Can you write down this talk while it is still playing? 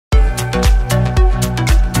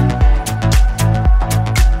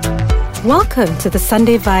Welcome to the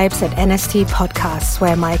Sunday Vibes at NST podcast,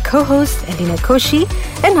 where my co-host Elena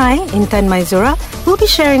and I, Intan will be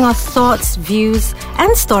sharing our thoughts, views,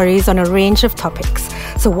 and stories on a range of topics.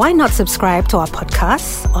 So why not subscribe to our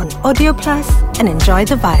podcasts on Audio Plus and enjoy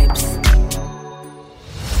the vibes?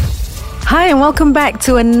 Hi, and welcome back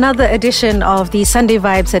to another edition of the Sunday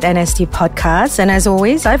Vibes at NST podcast. And as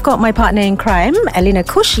always, I've got my partner in crime, Elena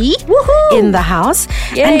in the house.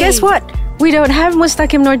 Yay. And guess what? We don't have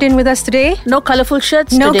Mustaqim Nordin with us today. No colourful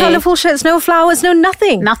shirts No today. colourful shirts, no flowers, no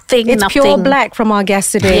nothing. It's pure black from our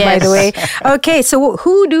guest today, by the way. Okay, so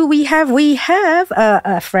who do we have? We have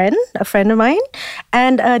a friend of mine,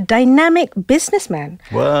 and a dynamic businessman.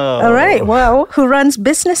 Wow. All right, well, who runs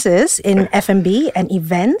businesses in F&B and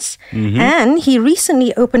events. And he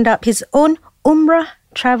recently opened up his own Umrah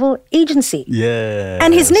travel agency. Yeah.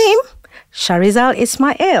 And his name? Syahrizal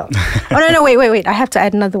Ismail. No, wait. I have to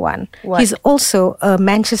add another one. What? He's also a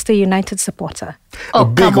Manchester United supporter. Oh,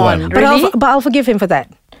 big come on. one. Really? But I'll forgive him for that.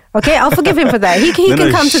 Okay, I'll forgive him for that. He can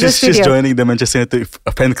come to the studio. She's joining the Manchester United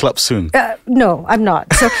fan club soon. No, I'm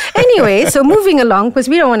not. So anyway, moving along, because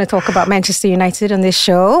we don't want to talk about Manchester United on this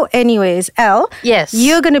show. Anyways, Elle, Yes.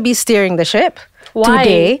 you're going to be steering the ship. Why?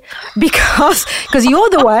 Today, because you're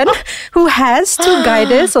the one who has to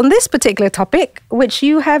guide us on this particular topic, which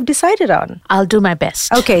you have decided on. I'll do my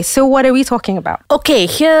best. Okay, so what are we talking about? Okay,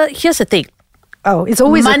 here's the thing. Oh, it's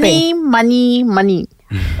always a thing. Money.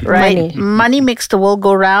 Right? Money makes the world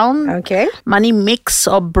go round. Okay. Money makes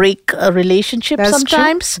or break a relationship That's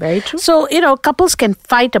sometimes. true. Very true. So, couples can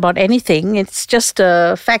fight about anything. It's just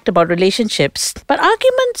a fact about relationships. But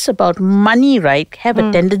arguments about money, right, have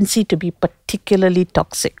a tendency to be particularly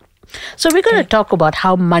toxic. So we're going to talk about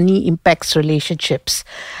how money impacts relationships.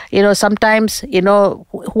 Sometimes,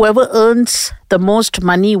 whoever earns the most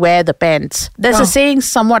money wear the pants. There's a saying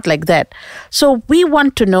somewhat like that. So we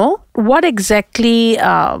want to know what exactly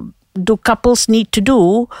do couples need to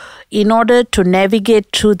do in order to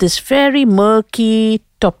navigate through this very murky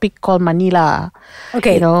topic called money lah.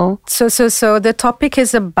 Okay. So the topic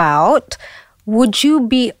is about, would you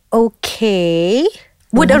be okay?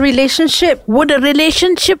 Would a relationship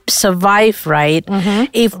survive, right,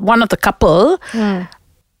 if one of the couple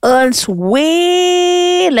earns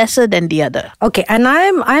way lesser than the other? Okay, and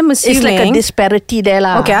I'm assuming it's like a disparity there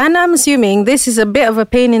lah. Okay, and I'm assuming this is a bit of a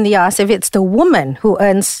pain in the ass if it's the woman who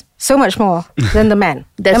earns so much more than the man.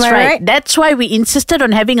 That's Am I right. That's why we insisted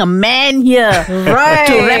on having a man here Right.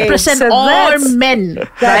 to represent So all men.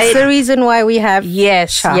 That's right? the reason why we have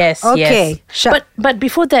Yes. Okay, Yes. But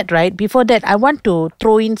before that, I want to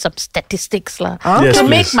throw in some statistics lah. Okay. Yes, To please.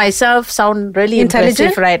 make myself sound really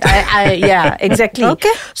Intelligent? impressive, right? Yeah, exactly.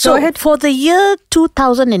 Okay, So go ahead. for the year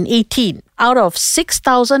 2018, out of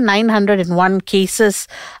 6,901 cases,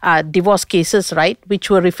 divorce cases, right, which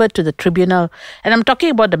were referred to the tribunal, and I'm talking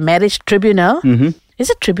about the marriage tribunal. Is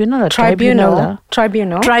it tribunal or tribunal?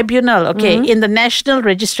 Tribunal, okay. In the National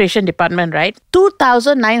Registration Department, right?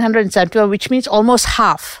 2,971, which means almost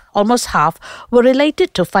half were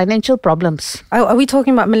related to financial problems. Are we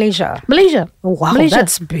talking about Malaysia? Malaysia. Oh, wow, Malaysia.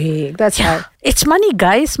 that's big. That's high. It's money,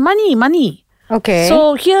 guys. Money. Okay.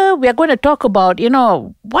 So here we are going to talk about,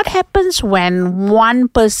 what happens when one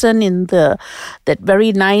person in that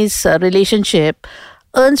very nice relationship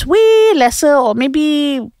earns way lesser, or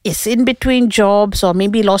maybe is in between jobs, or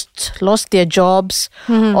maybe lost their jobs,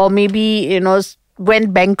 or maybe,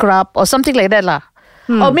 went bankrupt or something like that lah.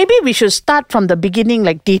 Or maybe we should start from the beginning,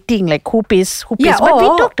 like dating, like who pays. But we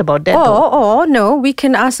talked about that though. Or no, we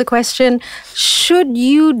can ask the question, should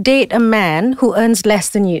you date a man who earns less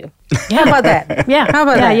than you? How about that? Yeah. How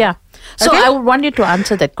about that? Yeah. So Okay. I would want you to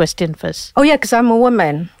answer that question first. Oh yeah, because I'm a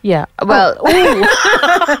woman. Yeah. Well, ooh.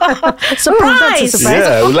 Surprise! That's a surprise.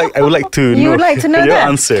 Yeah, I would like to know. You would like to know your that?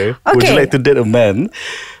 answer. Would Okay. you like to date a man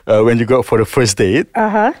when you go out for the first date?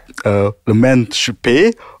 The man should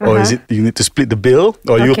pay, or is it you need to split the bill,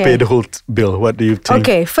 or you Okay. pay the whole bill? What do you think?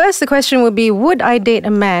 Okay, first the question would be, would I date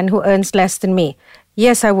a man who earns less than me?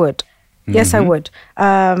 Yes, I would. Yes, I would.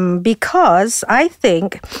 Because I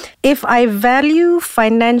think if I value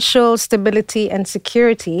financial stability and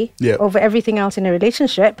security Yeah. over everything else in a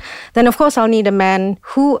relationship, then of course I'll need a man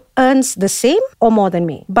who earns the same or more than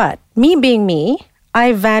me. But me being me,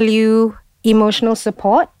 I value emotional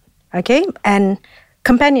support, okay, and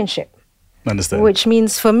companionship. Understand. Which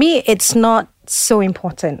means for me, it's not so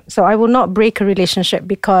important. So I will not break a relationship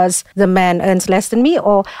because the man earns less than me,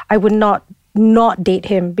 or I would not date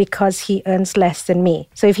him because he earns less than me.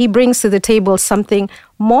 So if he brings to the table something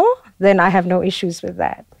more, then I have no issues with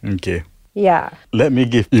that. Okay. Yeah. Let me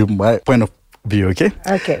give you my point of view, okay?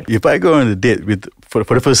 Okay. If I go on a date with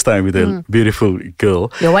for the first time with a beautiful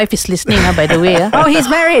girl. Your wife is listening, by the way. Oh, he's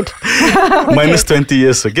married. Minus 20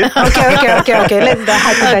 years, okay? Okay. Let's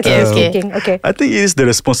hypothetically speaking. Okay. I think it is the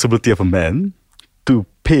responsibility of a man to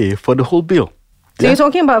pay for the whole bill. So you're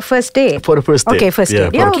talking about first date? For the first date. Okay, first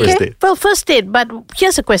date. Yeah, for the first date. Well, first date, but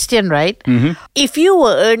here's a question, right? If you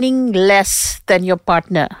were earning less than your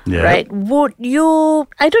partner, right, would you,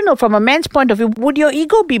 I don't know, from a man's point of view, would your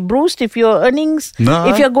ego be bruised if your earnings,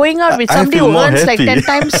 if you're going out with somebody who earns like 10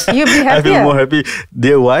 times? You'd be happier. I feel more happy.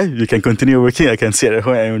 Dear wife, you can continue working. I can sit at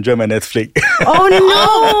home and enjoy my Netflix. Oh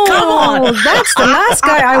no! Come on! That's the last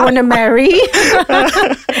guy I want to marry.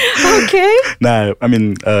 Okay. Nah, I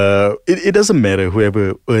mean, it doesn't matter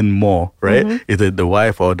whoever earn more, right? Either the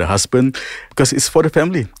wife or the husband, because it's for the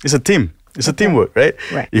family. It's a team. It's a teamwork, right?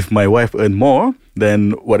 If my wife earn more,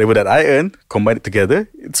 then whatever that I earn, combine it together,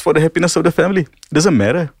 it's for the happiness of the family. It doesn't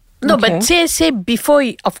matter. No, but say before,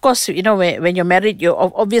 of course, when you're married, you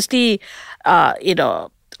obviously,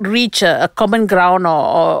 reach a common ground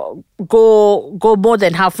or go more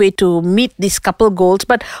than halfway to meet these couple goals.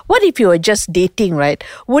 But what if you were just dating, right?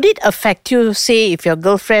 Would it affect you, say, if your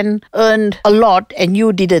girlfriend earned a lot and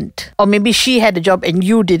you didn't? Or maybe she had a job and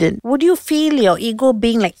you didn't. Would you feel your ego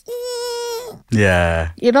being like, yeah.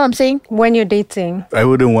 You know what I'm saying? When you're dating. I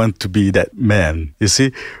wouldn't want to be that man. You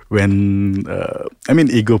see, when,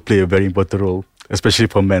 ego play a very important role, especially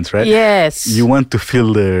for men, right? Yes. You want to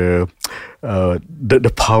feel the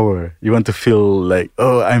power. You want to feel like,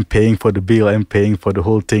 oh, I'm paying for the bill. I'm paying for the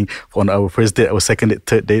whole thing on our first date, our second date,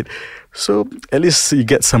 third date. So at least you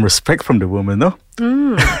get some respect from the woman, no?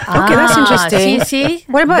 Okay, that's interesting. See?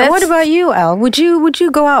 What about you, Al? Would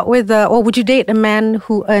you go out with or would you date a man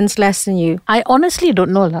who earns less than you? I honestly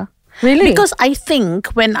don't know, lah. Really? Because I think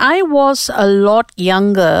when I was a lot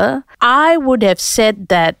younger, I would have said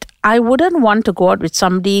that I wouldn't want to go out with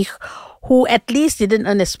somebody who at least didn't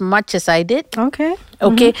earn as much as I did. Okay.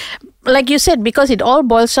 Like you said, because it all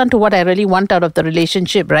boils down to what I really want out of the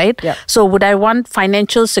relationship, right? Yeah. So would I want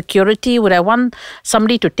financial security? Would I want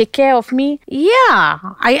somebody to take care of me? Yeah,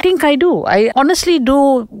 I think I do. I honestly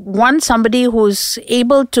do want somebody who's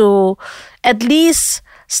able to at least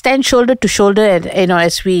stand shoulder to shoulder,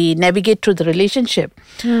 as we navigate through the relationship.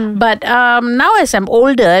 But now as I'm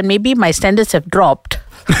older, and maybe my standards have dropped,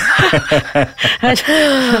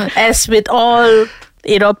 as with all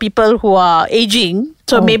people who are aging.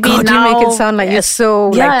 So maybe God, now you make it sound like you're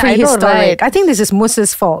so prehistoric. I know, right? I think this is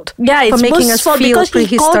Moose's fault. Yeah, it's for making Moose's us fault feel because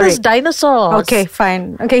he called us prehistoric. dinosaurs. Okay,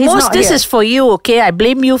 fine. Okay, he's Moose, not this here. is for you, okay? I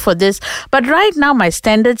blame you for this. But right now, my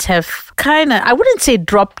standards have kind of, I wouldn't say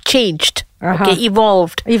dropped, changed. Okay,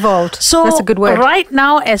 evolved. So that's a good word. Right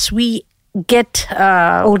now, as we get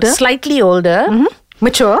slightly older.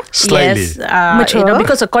 Mature? Slightly. Yes, Mature?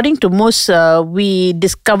 because according to Moose, we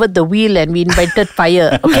discovered the wheel and we invented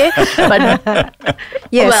fire, okay? But,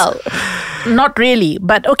 Yes. well, not really.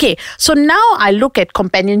 But, okay, so now I look at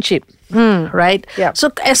companionship, right? Yeah.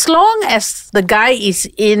 So as long as the guy is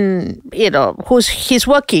in, he's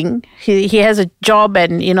working, he has a job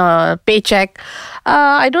and, a paycheck,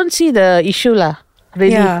 I don't see the issue, lah.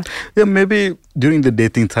 Really? Yeah. Yeah, maybe during the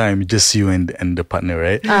dating time, just you and the partner,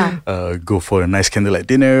 right? Go for a nice candlelight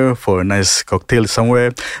dinner, for a nice cocktail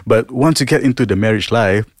somewhere. But once you get into the marriage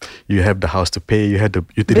life, you have the house to pay, you have the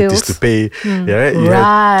utilities to pay, right? You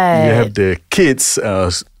have the kids,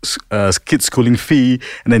 kids schooling fee,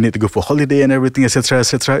 and then need to go for holiday and everything, etc.,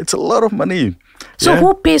 etc. It's a lot of money. So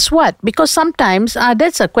who pays what? Because sometimes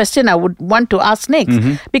that's a question I would want to ask next.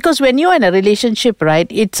 Because when you're in a relationship, right,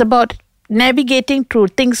 it's about navigating through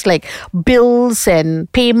things like bills and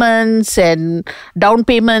payments and down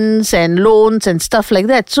payments and loans and stuff like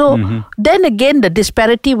that. So then again, the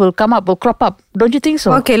disparity will crop up. Don't you think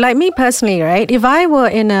so? Okay, like me personally, right? If I were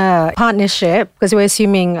in a partnership, because we're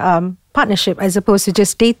assuming partnership as opposed to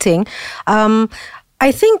just dating,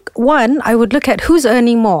 I think, one, I would look at who's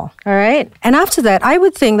earning more, all right? And after that, I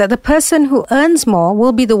would think that the person who earns more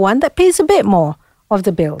will be the one that pays a bit more of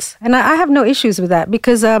the bills. And I have no issues with that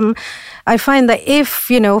because I find that if,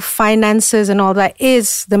 finances and all that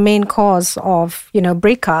is the main cause of,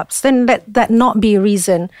 breakups, then let that not be a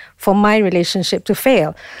reason for my relationship to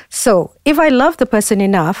fail. So if I love the person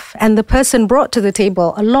enough and the person brought to the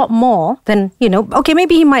table a lot more, then, okay,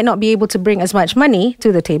 maybe he might not be able to bring as much money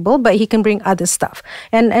to the table, but he can bring other stuff.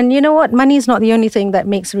 And you know what? Money is not the only thing that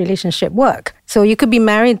makes a relationship work. So you could be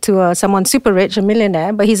married to someone super rich, a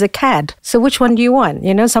millionaire, but he's a cad. So which one do you want?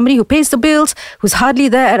 Somebody who pays the bills, who's hardly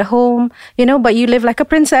there at home, but you live like a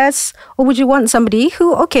princess? Or would you want somebody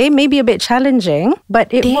who, okay, maybe a bit challenging,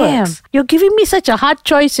 but it works? You're giving me such a hard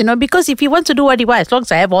choice, because if he wants to do what he wants, as long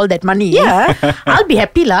as I have all that money, Yeah. I'll be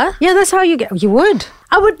happy lah. Yeah, that's how you get. You would.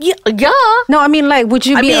 I would, yeah. No, I mean, like, would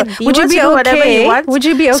you be? Would you be okay? Would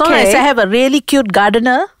you be okay? As long as I have a really cute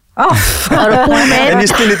gardener. Oh, or a pool man. And you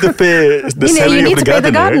still need to pay the salary of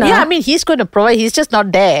the gardener. Yeah, I mean, he's going to provide. He's just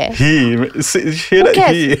not there. He. No.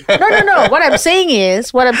 What I'm saying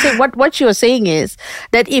is, what you're saying is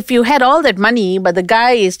that if you had all that money, but the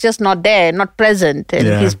guy is just not there, not present,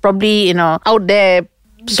 and he's probably, out there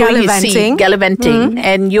gallivanting,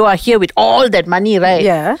 and you are here with all that money, right?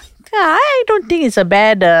 Yeah. Yeah, I don't think it's a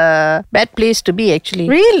bad place to be, actually.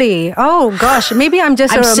 Really? Oh gosh, maybe I'm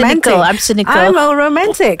just a romantic. I'm cynical. I'm a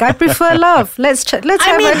romantic. I prefer love. Let's have a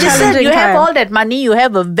challenging you time. have all that money. You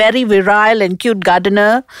have a very virile and cute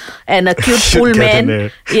gardener and a cute pool man.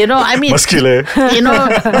 Muscular.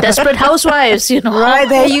 Desperate housewives. Right,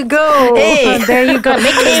 there you go. Hey, there you go.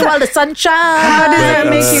 Make hay while the sun shines. How does that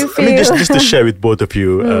make you feel? I mean, just to share with both of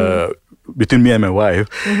you. Between me and my wife,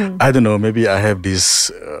 I don't know, maybe I have this,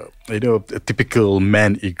 a typical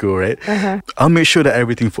man ego, right? I'll make sure that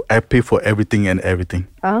I pay for everything and everything.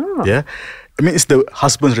 Oh. Yeah? I mean, it's the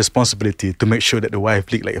husband's responsibility to make sure that the wife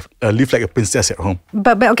live like a princess at home.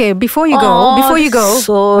 But okay, before you go,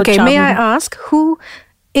 so okay, charming. may I ask,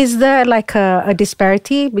 is there like a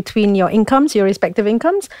disparity between your incomes, your respective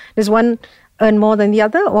incomes? Does one earn more than the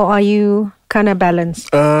other, or are you kind of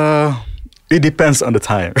balanced? It depends on the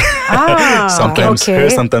time. Sometimes her,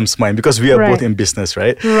 sometimes mine, because we are both in business,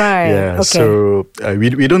 right? Right. Yeah. Okay. So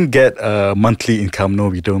we don't get monthly income. No,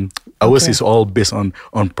 we don't. Ours is all based on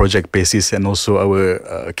project basis, and also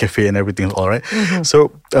our cafe and everything. All right.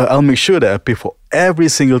 So I'll make sure that I pay for every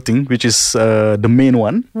single thing, which is the main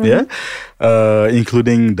one. Yeah.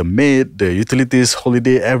 Including the maid, the utilities,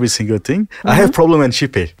 holiday, every single thing. I have problem when she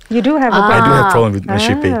pay. You do have a problem. I do have problem when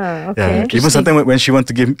she pay. Okay. Yeah. Even sometimes when she want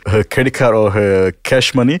to give her credit card or her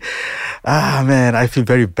cash money, man, I feel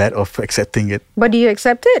very bad of accepting it. But do you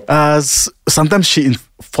accept it? Sometimes she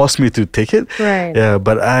forced me to take it. Right. Yeah,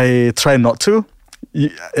 but I try not to.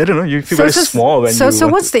 I don't know. You feel very small when you. So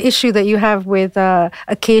what's the issue that you have with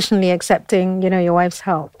occasionally accepting, your wife's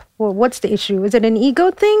help? Well, what's the issue? Is it an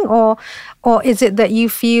ego thing, or is it that you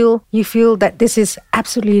feel that this is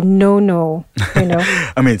absolutely no?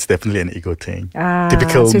 I mean, it's definitely an ego thing.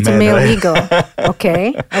 Typical so it's man, a male right? ego.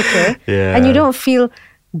 Okay. Yeah. And you don't feel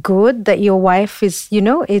good that your wife is,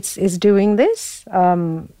 is doing this.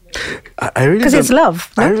 I really because it's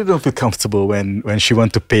love. I really don't feel comfortable when she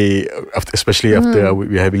want to pay, especially after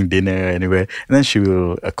we're having dinner anywhere, and then she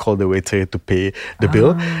will call the waiter to pay the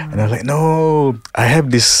bill, and I'm like, no, I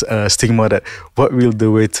have this stigma that what will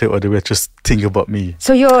the waiter or the waitress think about me?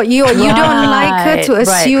 So you don't like her to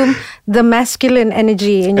assume the masculine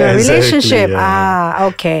energy in your relationship. Yeah.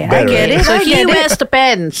 Okay, Better, I get it. So he wears the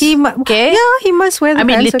pants. He must wear the pants. I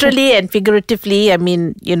mean, literally and figuratively. I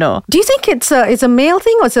mean, Do you think it's a male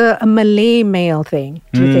thing or it's a Malay male thing?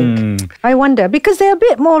 Do you think? I wonder, because they're a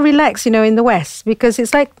bit more relaxed, in the West, because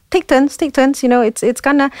it's like take turns. It's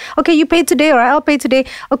kind of okay. You pay today, or I'll pay today.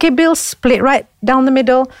 Okay, bills split right down the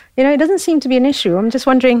middle. It doesn't seem to be an issue. I'm just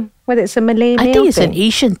wondering whether it's a Malay male thing. I think it's an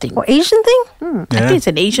Asian thing. Or Asian thing? I think it's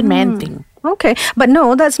an Asian man thing. Okay. But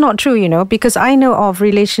no, that's not true, because I know of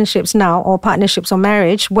relationships now, or partnerships or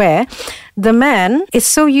marriage, where the man is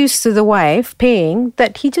so used to the wife paying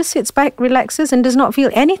that he just sits back, relaxes, and does not feel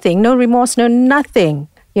anything. No remorse, no nothing.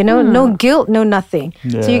 No guilt, no nothing.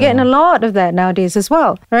 Yeah. So you're getting a lot of that nowadays as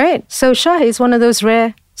well, right? So Shah is one of those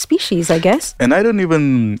rare species, I guess. And I don't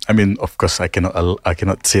even, of course, I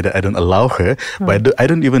cannot say that I don't allow her, but I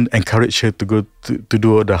don't even encourage her to go to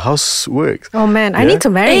do the housework. Oh man, I need to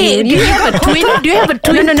marry you. Do you have a twin? Do you have a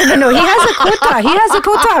twin? No. He has a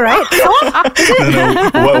quota, right?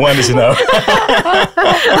 No. One is enough.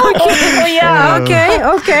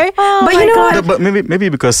 Okay. But you know what? But maybe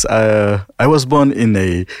because I was born in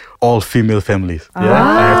a all-female family. Yeah,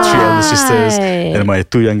 I have 3 elder sisters, and my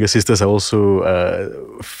 2 younger sisters are also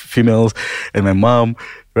females, and my mom.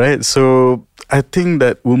 Right, so I think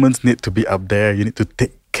that women need to be up there. You need to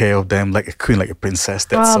take care of them like a queen, like a princess.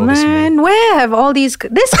 That's all this means. Where have all this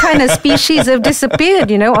kind of species have disappeared?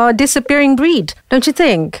 Or disappearing breed? Don't you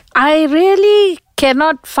think? I really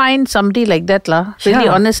cannot find somebody like that, lah. Really,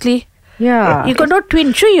 honestly. Yeah. You got no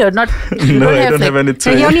twin, sure you're not. No, I don't have any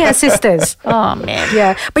twin. He only has sisters. Oh, man.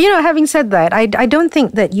 Yeah. But, having said that, I don't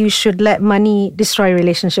think that you should let money destroy a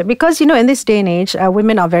relationship, because, in this day and age,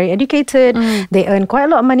 women are very educated. They earn quite a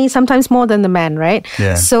lot of money, sometimes more than the man, right?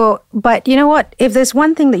 Yeah. So, but you know what? If there's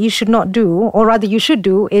one thing that you should not do, or rather you should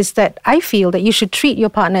do, is that I feel that you should treat your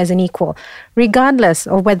partner as an equal, regardless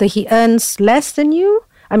of whether he earns less than you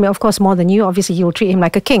I mean, of course, more than you, obviously you'll treat him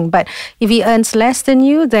like a king. But if he earns less than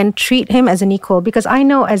you, then treat him as an equal. Because I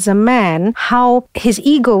know as a man how his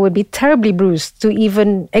ego would be terribly bruised to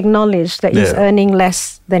even acknowledge that he's earning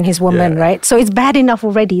less than his woman, right? So it's bad enough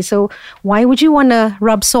already. So why would you want to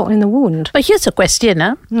rub salt in the wound? But here's a question,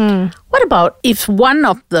 what about if one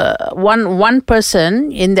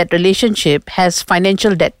person in that relationship has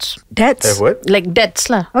financial debts? Debts? What? Like debts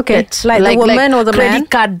lah. Okay. Debts. Like the woman or the credit man?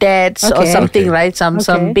 card debts or something, right? Some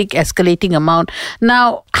big escalating amount.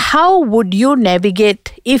 Now, how would you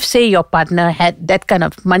navigate if, say, your partner had that kind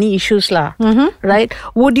of money issues lah, right?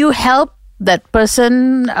 Would you help that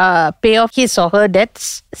person pay off his or her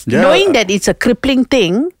debts, knowing that it's a crippling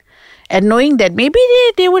thing? And knowing that maybe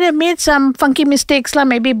they would have made some funky mistakes lah,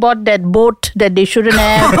 maybe bought that boat that they shouldn't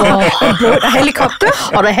have, or a helicopter?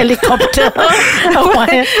 Or a helicopter.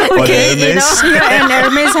 Okay, you know, an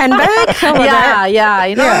Hermes handbag.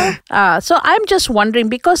 So I'm just wondering,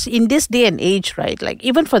 because in this day and age, right, like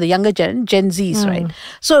even for the younger Gen Zs, right,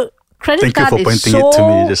 so credit Thank you card for pointing it to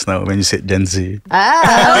me just now when you said Gen Z.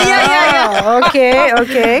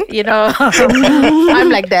 Okay. You know, I'm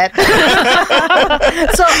like that.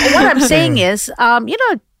 So what I'm saying is,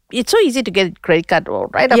 it's so easy to get a credit card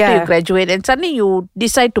right after you graduate, and suddenly you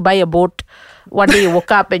decide to buy a boat. One day you woke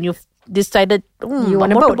up and you've decided you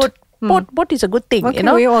want a boat. Boat is a good thing. Okay,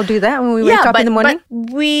 we all do that when we wake up in the morning.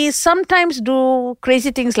 But we sometimes do crazy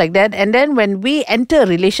things like that, and then when we enter a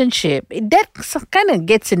relationship, that kind of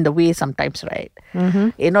gets in the way sometimes, right?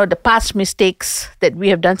 You know, the past mistakes that we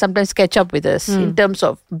have done sometimes catch up with us in terms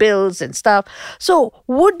of bills and stuff. So,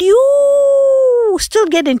 would you still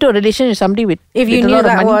get into a relationship with somebody with if you with a knew lot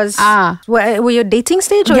of that money? was were you dating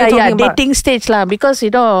stage or you're talking about? Dating stage lah, because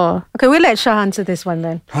Okay, we'll let Shah answer this one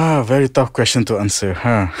then. Very tough question to answer,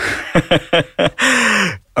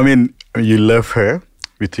 I mean, you love her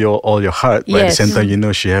with all your heart, but at the same time, you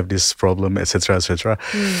know she have this problem, etc., etc.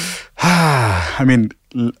 I mean,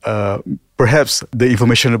 perhaps the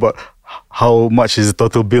information about how much is the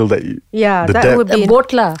total bill that you, that would be a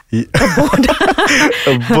boat lah. A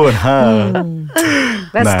boat,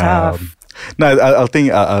 That's tough. No, I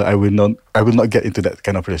think I will not get into that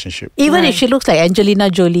kind of relationship. Even if she looks like Angelina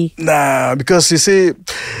Jolie. Nah, because you see,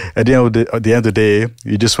 at the end of the day,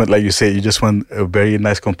 you just want, like you say, you just want a very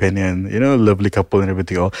nice companion, you know, lovely couple and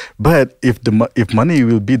everything all. But if money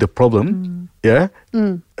will be the problem, I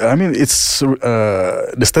mean, it's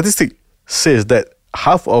the statistic says that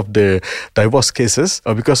half of the divorce cases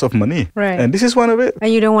are because of money. Right. And this is one of it.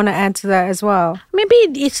 And you don't want to add to that as well. Maybe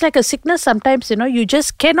it's like a sickness sometimes, you know, you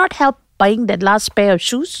just cannot help buying that last pair of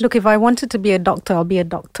shoes. Look, if I wanted to be a doctor, I'll be a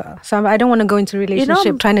doctor. So I don't want to go into a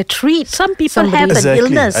relationship trying to treat some people somebody. have an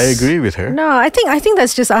illness. I agree with her. No, I think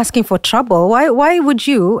that's just asking for trouble. Why would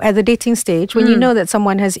you, at the dating stage, when you know that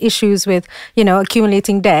someone has issues with, you know,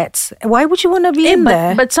 accumulating debts, why would you want to be in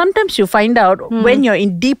there? But sometimes you find out when you're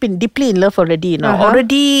deeply in love already, you know,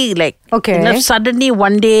 already like in love, suddenly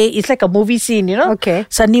one day, it's like a movie scene, you know. Okay.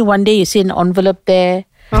 Suddenly one day you see an envelope there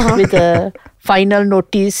with a final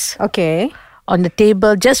notice on the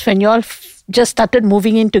table, just when you all just started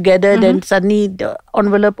moving in together, then suddenly the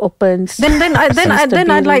envelope opens. Then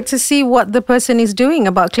I'd like to see what the person is doing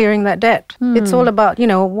about clearing that debt. It's all about, you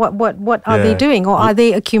know, what are they doing, or are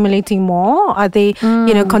they accumulating more? Are they,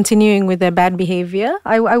 you know, continuing with their bad behavior?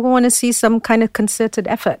 I want to see some kind of concerted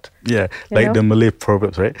effort. Yeah, like the Malay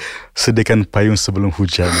proverbs, right? Sediakan payung sebelum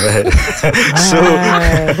hujan, right? So,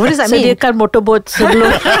 what does that mean? Sediakan motorboat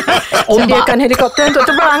sebelum sediakan helikopter untuk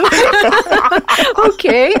terbang.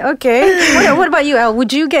 Okay. What about you, Al?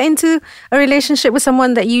 Would you get into a relationship with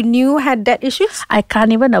someone that you knew had debt issues? I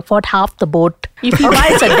can't even afford half the boat. If he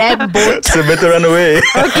buys a damn boat, so better run away.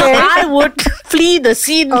 I would flee the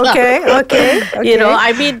scene. Okay. You know,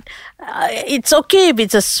 I mean, it's okay if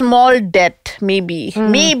it's a small debt, maybe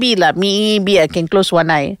I can close one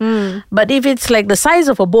eye. But if it's like the size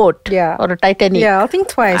of a boat or a Titanic, I'll think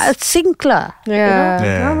twice. I'll sink lah.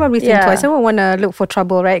 I'll probably think twice. I won't want to look for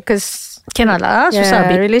trouble, right? Because cannot lah.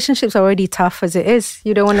 Relationships are already tough as it is.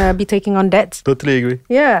 You don't want to be taking on debts. Totally agree.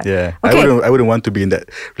 Yeah. Okay. I wouldn't want to be in that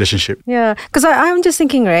relationship. Yeah, because I'm just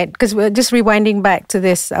thinking, right? Because we're just rewinding back to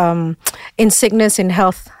this in sickness, in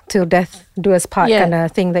health, till death do us part kind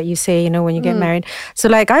of thing that you say, you know, when you get married. So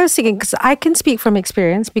like I was thinking, because I can speak from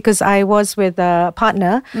experience, because I was with a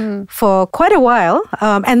partner for quite a while,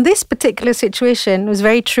 and this particular situation was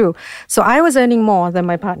very true. So I was earning more than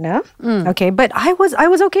my partner, but I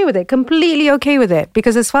was okay with it, completely okay with it,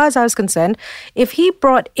 because as far as I was concerned, if he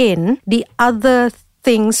brought in the other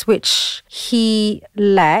things which he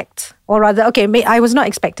lacked, or rather, I was not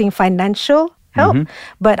expecting financial help.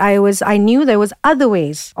 But I knew there was other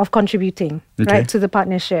ways of contributing, right, to the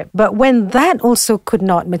partnership. But when that also could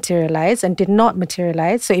not materialize and did not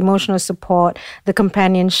materialize, so emotional support, the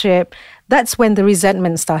companionship, that's when the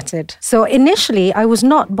resentment started. So initially, I was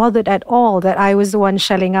not bothered at all that I was the one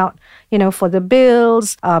shelling out, for the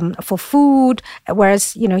bills, for food,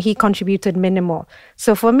 whereas, he contributed minimal.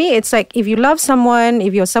 So for me, it's like if you love someone,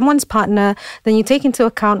 if you're someone's partner, then you take into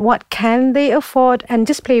account what can they afford and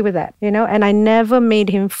just play with that, And I never made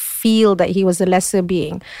him feel that he was a lesser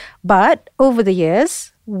being. But over the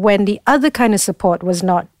years, when the other kind of support was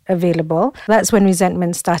not available, that's when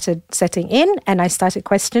resentment started setting in, and I started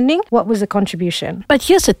questioning what was the contribution. But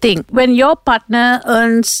here's the thing: when your partner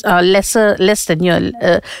earns less than you,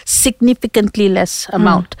 significantly less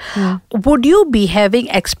amount, would you be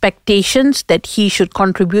having expectations that he should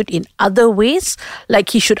contribute in other ways? Like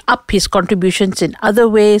he should up his contributions in other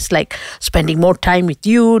ways, like spending more time with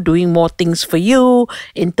you, doing more things for you,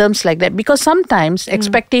 in terms like that? Because sometimes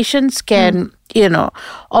expectations can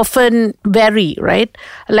often vary, right?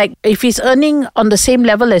 Like if he's earning on the same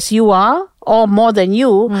level as you are or more than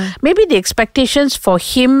you, maybe the expectations for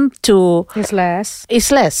him to is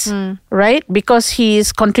less, right? Because he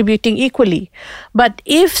is contributing equally. But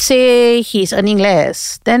if, say, he's earning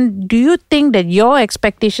less, then do you think that your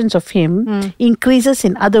expectations of him increases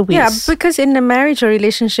in other ways? Yeah, because in a marriage or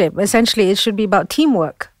relationship, essentially it should be about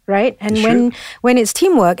teamwork. Right? And when it's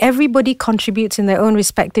teamwork, everybody contributes in their own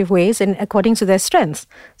respective ways and according to their strengths.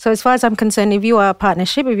 So as far as I'm concerned, if you are a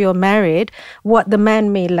partnership, if you're married, what the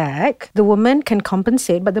man may lack, the woman can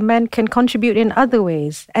compensate, but the man can contribute in other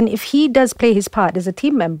ways. And if he does play his part as a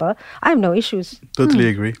team member, I have no issues. Totally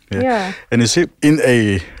agree. Yeah. And you see, in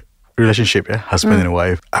a relationship, husband and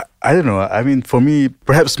wife, I don't know. I mean, for me,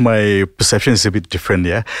 perhaps my perception is a bit different,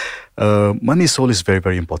 money is always very,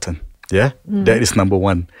 very important. Yeah, that is number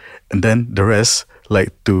one. And then the rest,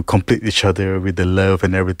 like to complete each other with the love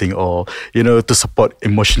and everything, or, to support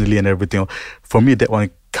emotionally and everything. For me, that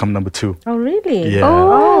one come number two. Oh, really? Yeah.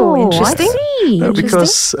 Oh, interesting.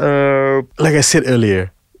 Because, like I said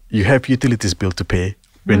earlier, you have utilities bill to pay.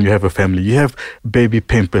 When you have a family, you have baby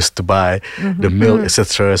pampers to buy, the milk,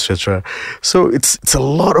 etc., etc. So it's a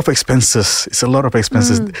lot of expenses.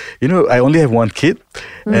 I only have one kid,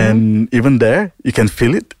 and even there, you can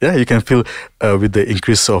feel it. Yeah, you can feel with the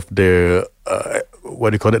increase of the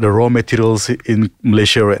the raw materials in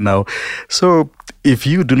Malaysia right now. So if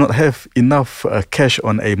you do not have enough cash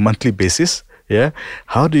on a monthly basis,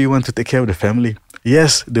 how do you want to take care of the family?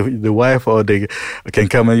 Yes, the wife or they can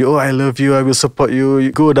come and I love you, I will support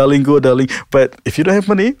you, go darling. But if you don't have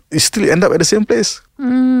money, you still end up at the same place.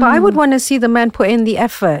 But I would want to see the man put in the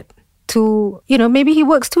effort to, maybe he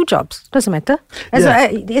works 2 jobs. Doesn't matter.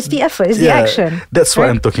 It's the effort, it's the action. That's what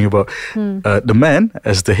I'm talking about. The man,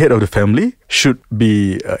 as the head of the family, should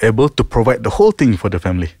be able to provide the whole thing for the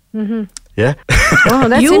family. Yeah. Oh,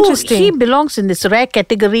 that's interesting. He belongs in this rare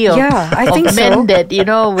category of, I think men that,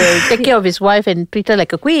 will take care of his wife and treat her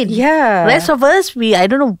like a queen. Yeah. Rest of us, I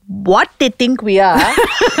don't know what they think we are.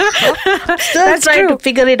 Still that's trying true. to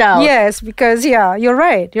figure it out. Yes, because, you're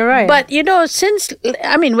right. But,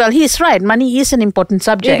 he's right. Money is an important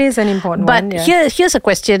subject. It is an important one. But here's a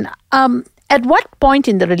question. At what point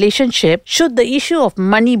in the relationship should the issue of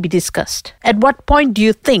money be discussed? At what point do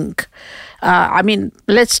you think?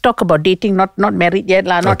 Let's talk about dating, not married yet,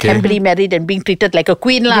 not happily married and being treated like a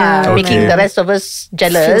queen, making the rest of us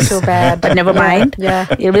jealous. Feel so bad. But never mind.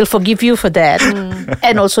 We'll forgive you for that.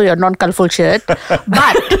 And also your non-colourful shirt.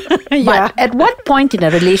 But at what point in a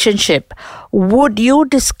relationship would you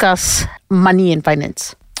discuss money and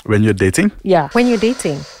finance? When you're dating? Yeah. When you're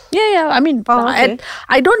dating? Yeah.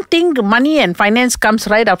 I don't think money and finance comes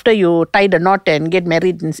right after you tie the knot and get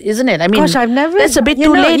married, isn't it? Gosh, I've never... That's a bit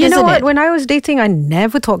too late, isn't it? You know what? When I was dating, I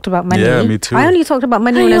never talked about money. Yeah, me too. I only talked about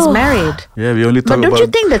money when I was married. Yeah, we only talk about... But don't you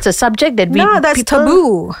think that's a subject that we... No, that's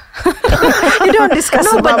taboo. You don't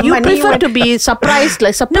discuss about money. No, but you prefer to be surprised,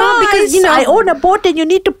 like surprise. No, because, I own a boat and you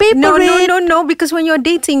need to pay for it. No, because when you're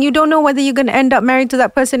dating, you don't know whether you're going to end up married to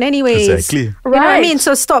that person anyways. Exactly. You know what I mean?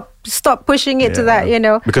 So stop pushing it to that,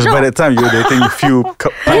 Because by that time, you're dating a few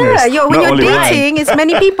partners. Yeah, when you're dating, it's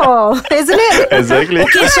many people, isn't it? Exactly.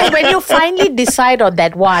 Okay, so when you finally decide on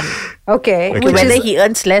that one, whether he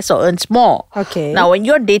earns less or earns more. Okay. Now, when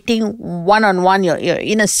you're dating one-on-one, you're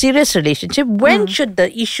in a serious relationship, when should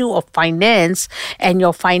the issue of finance and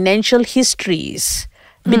your financial histories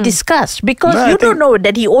be discussed, because you don't know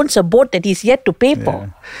that he owns a boat that he's yet to pay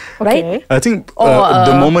for, right? I think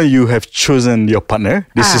the moment you have chosen your partner,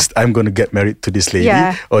 I'm going to get married to this lady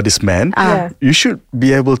or this man, you should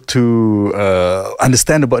be able to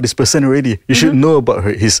understand about this person already. You should know about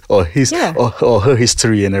his or her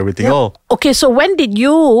history and everything. Yep. Okay, so when did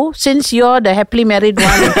you, since you're the happily married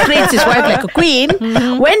one and treats his wife like a queen,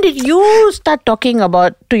 when did you start talking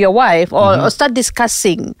about to your wife or start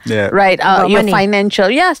discussing, right, your money. Financial?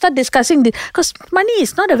 Yeah, start discussing this, because money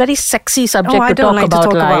is not a very sexy subject I to don't talk like about. to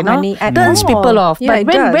talk about money at Turns all. people off. Yeah,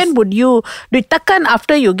 but when would you do it? Takkan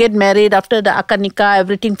after you get married, after the akad nikah,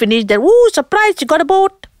 everything finished, then surprise, you got a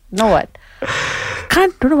boat. No, what?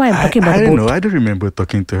 Don't know why I'm talking about I a don't boat. know. I don't remember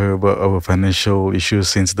talking to her about our financial issues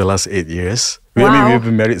since the last 8 years. Wow. I mean, we've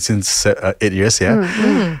been married since 8 years,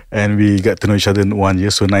 and we got to know each other in 1 year,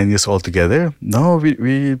 so 9 years altogether. No,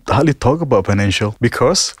 we hardly talk about financial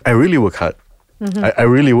because I really work hard. I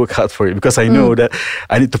really work hard for it because I know that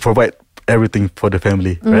I need to provide everything for the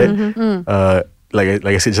family, right? Like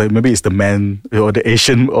I said, maybe it's the man or the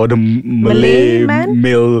Asian or the Malay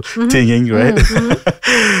male thinking, right?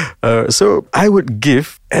 So I would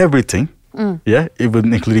give everything.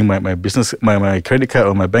 Even including my business, my credit card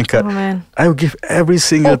or my bank card. I would give every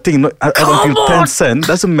single thing. I don't give 10 cents.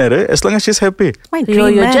 Doesn't matter as long as she's happy.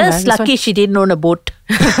 You're just lucky she didn't own a boat.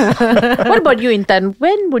 What about you, Intan?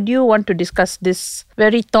 When would you want to discuss this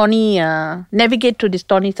very thorny, navigate through this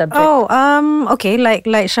thorny subject? Okay. Like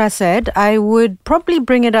Shah said, I would probably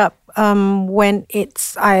bring it up when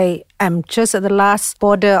I am just at the last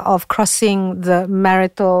border of crossing the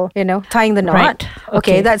marital, tying the knot. Right.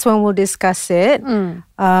 Okay. That's when we'll discuss it.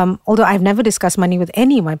 Although I've never discussed money with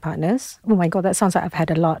any of my partners. Oh my God, that sounds like I've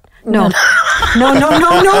had a lot. No. No,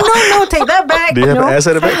 take that back. Do you have an ass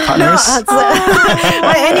at the back, partners?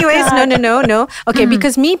 But anyways, no. Okay,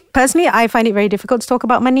 because me personally, I find it very difficult to talk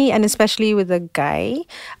about money, and especially with a guy.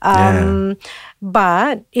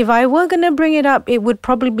 But if I were going to bring it up, it would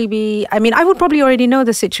probably be, I would probably already know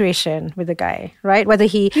the situation with the guy, right? Whether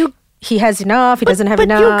he has enough, he doesn't have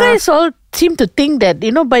enough. But you guys all seem to think that,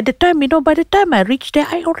 by the time I reach there,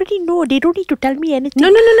 I already know. They don't need to tell me anything. No,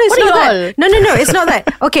 it's not that. No, it's not that.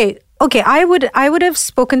 Okay, I would have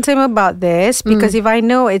spoken to him about this because if I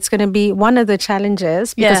know it's going to be one of the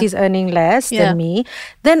challenges because he's earning less than me,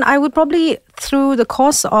 then I would probably, through the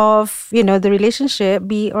course of, the relationship,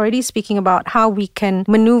 be already speaking about how we can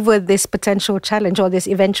maneuver this potential challenge or this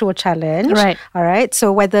eventual challenge. Right. All right.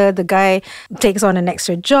 So whether the guy takes on an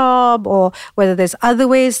extra job or whether there's other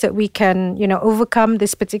ways that we can, overcome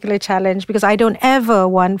this particular challenge, because I don't ever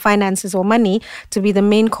want finances or money to be the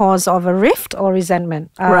main cause of a rift or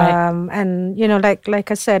resentment. Right. And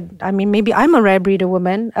like I said, maybe I'm a rare breed of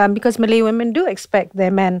woman because Malay women do expect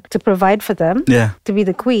their men to provide for them, to be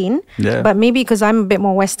the queen. Yeah. But maybe because I'm a bit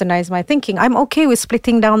more westernized my thinking, I'm okay with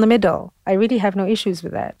splitting down the middle. I really have no issues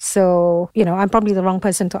with that. So, I'm probably the wrong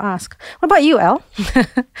person to ask. What about you, Elle?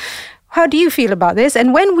 How do you feel about this?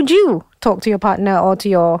 And when would you talk to your partner or to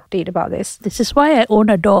your date about this? This is why I own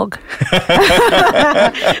a dog.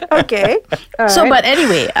 Okay. All so, right. but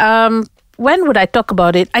anyway, when would I talk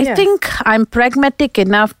about it? I think I'm pragmatic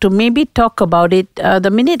enough to maybe talk about it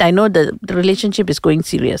the minute I know the relationship is going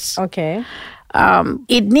serious. Okay.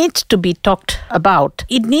 It needs to be talked about.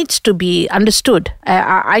 It needs to be understood.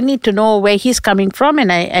 I need to know where he's coming from,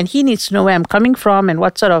 and he needs to know where I'm coming from, and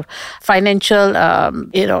what sort of financial,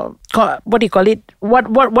 what do you call it?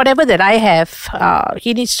 Whatever that I have,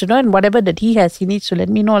 he needs to know, and whatever that he has, he needs to let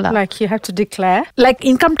me know, lah. Like you have to declare? Like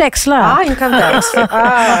income tax, lah. Income tax.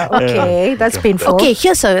 Okay, that's painful. Okay,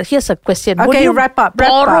 here's a question. Okay, would you wrap up.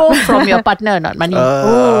 Borrow from your partner or not money?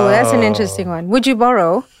 Oh, that's an interesting one. Would you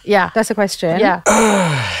borrow? Yeah, that's a question. Yeah.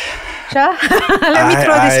 Shah, let me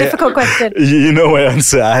throw this difficult question. You know my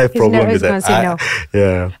answer. I have problem with that. He's going to say no.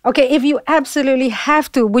 Yeah. Okay, if you absolutely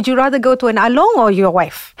have to, would you rather go to an along or your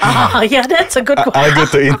wife? Yeah, that's a good one. I'll go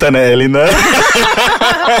to Intan and Elena.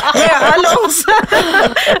 Yeah, alongs.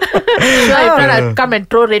 I'll come and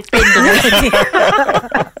throw red paint to me.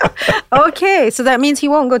 Okay, so that means he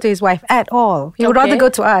won't go to his wife at all. He would rather go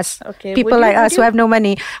to us. Okay. People like us who have no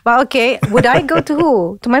money. But okay, would I go to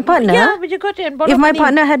who? To my partner? Yeah, would you go to and borrow If my money?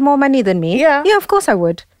 partner had more money than me? Yeah. Yeah, of course I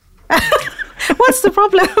would. What's the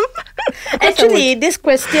problem? Actually, this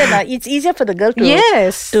question, it's easier for the girl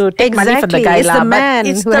to take money from the guy. It's the man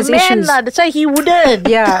it's who the has man issues. That's why he wouldn't.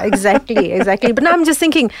 Yeah, exactly. But now I'm just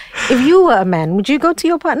thinking, if you were a man, would you go to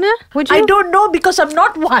your partner? Would you? I don't know because I'm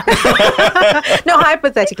not one. No,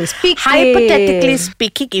 hypothetically speaking. Hypothetically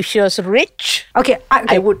speaking, if she was rich, okay,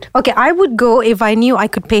 I would. Okay, I would go if I knew I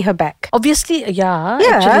could pay her back. Obviously, Yeah,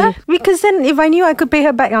 actually. because then if I knew I could pay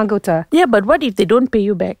her back, I'll go to her. Yeah, but what if they don't pay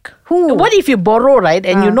you back? Who? What if you borrow, right,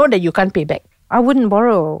 and you know that you can't pay back? I wouldn't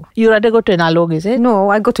borrow. You rather go to an along, is it? No,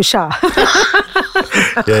 I go to Shah.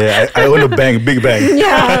 I own a bank, big bank.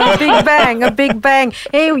 Yeah, a big bang.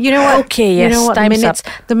 Hey, you know what? Okay, you yes, know what? time's up.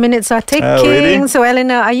 The minutes are ticking. Really? So,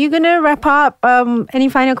 Elena, are you going to wrap up? Any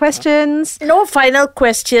final questions? No final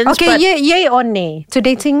questions. Okay, but yay or nay to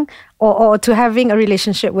dating or to having a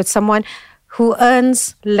relationship with someone who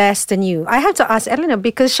earns less than you? I have to ask Elena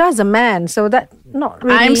because Shah's a man, so that not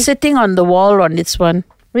really. I'm sitting on the wall on this one.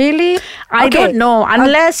 Really? I don't know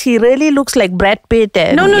unless he really looks like Brad Pitt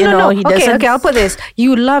and No. he doesn't. Okay, I'll put this.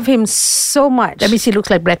 You love him so much. That means he looks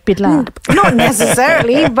like Brad Pitt lah. Not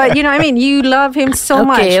necessarily, but you know what I mean. You love him so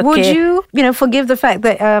much. Would you, forgive the fact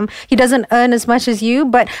that he doesn't earn as much as you,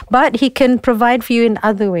 but he can provide for you in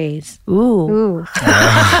other ways? Ooh.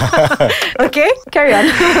 Okay, carry on.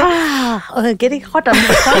 Getting hot on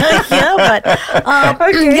the stomach here, but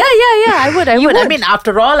Okay. yeah. I would. I mean,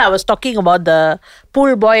 after all, I was talking about the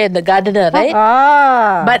pool boy and the gardener, right?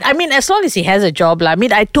 But I mean, as long as he has a job, I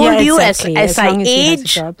mean, I told you exactly. as I long as he has a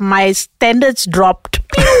age, job. my standards dropped.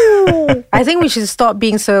 I think we should stop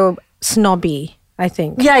being so snobby. I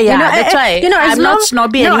think. Yeah, that's why. I'm not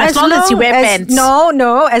snobby anymore. As long as he wear pants.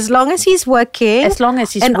 No, as long as he's working. As long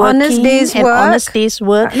as he's and working. Honest days work. Honest days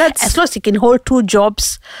work. As long as he can hold 2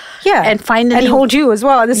 jobs. Yeah. And finally. And hold you as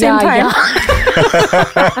well at the same time.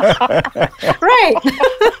 Right.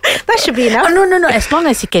 That should be enough. Oh, no. As long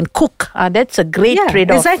as he can cook. That's a great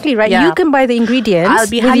trade-off. Exactly right. Yeah. You can buy the ingredients. I'll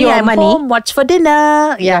be with honey, your I'm money. home, what's for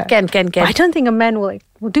dinner? Yeah, can. I don't think a man will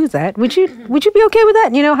do that. Would you be okay with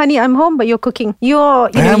that? Honey, I'm home, but you're cooking.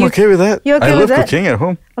 I'm okay with that. You're okay I with love that? cooking at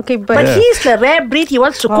home. Okay, But he's the rare breed. He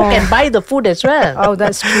wants to cook and buy the food as well. Oh,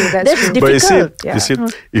 that's true. That's true. difficult. But you see,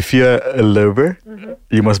 if you're a lover,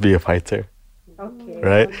 you must be a fighter. Okay.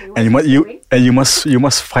 Right? And you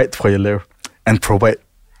must fight for your love and provide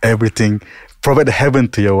everything. Provide heaven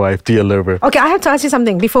to your wife, to your lover. Okay, I have to ask you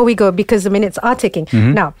something before we go because the minutes are ticking.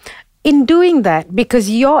 Now, in doing that, because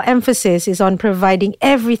your emphasis is on providing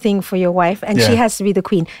everything for your wife and she has to be the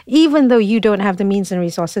queen, even though you don't have the means and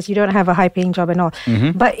resources, you don't have a high-paying job and all.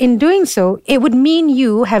 But in doing so, it would mean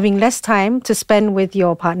you having less time to spend with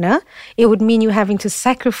your partner. It would mean you having to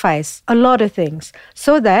sacrifice a lot of things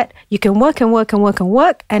so that you can work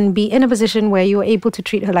and be in a position where you're able to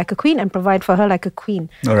treat her like a queen and provide for her like a queen.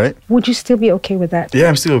 All right. Would you still be okay with that? Yeah,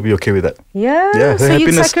 I'm still be okay with that. Yeah. So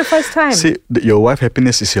you'd sacrifice time. See, your wife's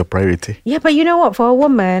happiness is your priority. Yeah, but you know what? For a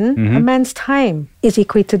woman, a man's time is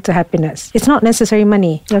equated to happiness. It's not necessarily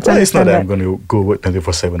money. You have to Well, it's not understand that I'm going to go work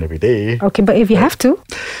 24/7 every day. Okay, but if you have to,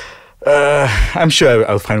 I'm sure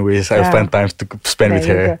I'll find ways. I'll find times to spend with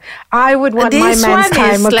there you her. go. I would want my This man's one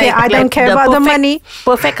time. is Okay, I don't care about the money.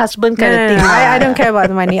 Perfect husband kind of thing. I don't care about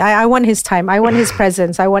the money. I want his time. I want his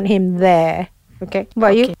presence. I want him there. Okay, what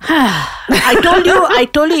about you? I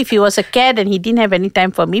told you if he was a cat and he didn't have any time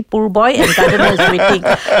for me, pool boy and gardener is waiting.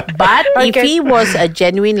 But if he was a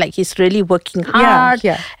genuine, like he's really working hard,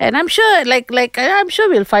 and I'm sure, I'm sure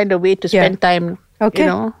we'll find a way to spend time. Okay.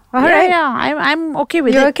 All right. Yeah, I'm okay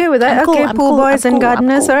with it. You're okay with that? I'm cool, Okay, I'm pool cool, boys I'm and cool, I'm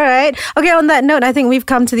gardeners. cool. All right. Okay, on that note, I think we've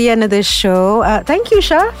come to the end of this show. Thank you,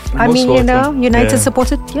 Shah. I Most mean, welcome. United Yeah.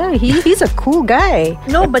 supported. Yeah, he's a cool guy.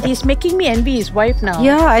 No, but he's making me envy his wife now.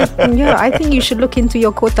 Yeah, I think you should look into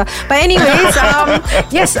your quota. But anyways,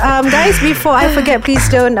 guys, before I forget, please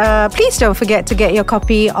don't forget to get your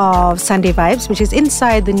copy of Sunday Vibes, which is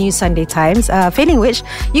inside the New Sunday Times. Failing which,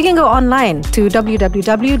 you can go online to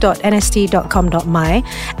www.nst.com.my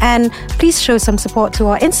and please show some support to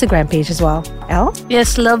our Instagram page as well. Elle?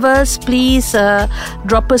 Yes, lovers, please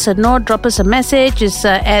drop us a note, drop us a message. It's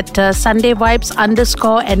at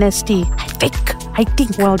SundayVibes_NST. I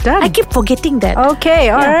think. Well done. I keep forgetting that. Okay,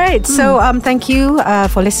 all right. So thank you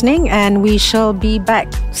for listening and we shall be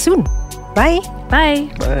back soon. Bye. Bye.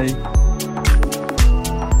 Bye.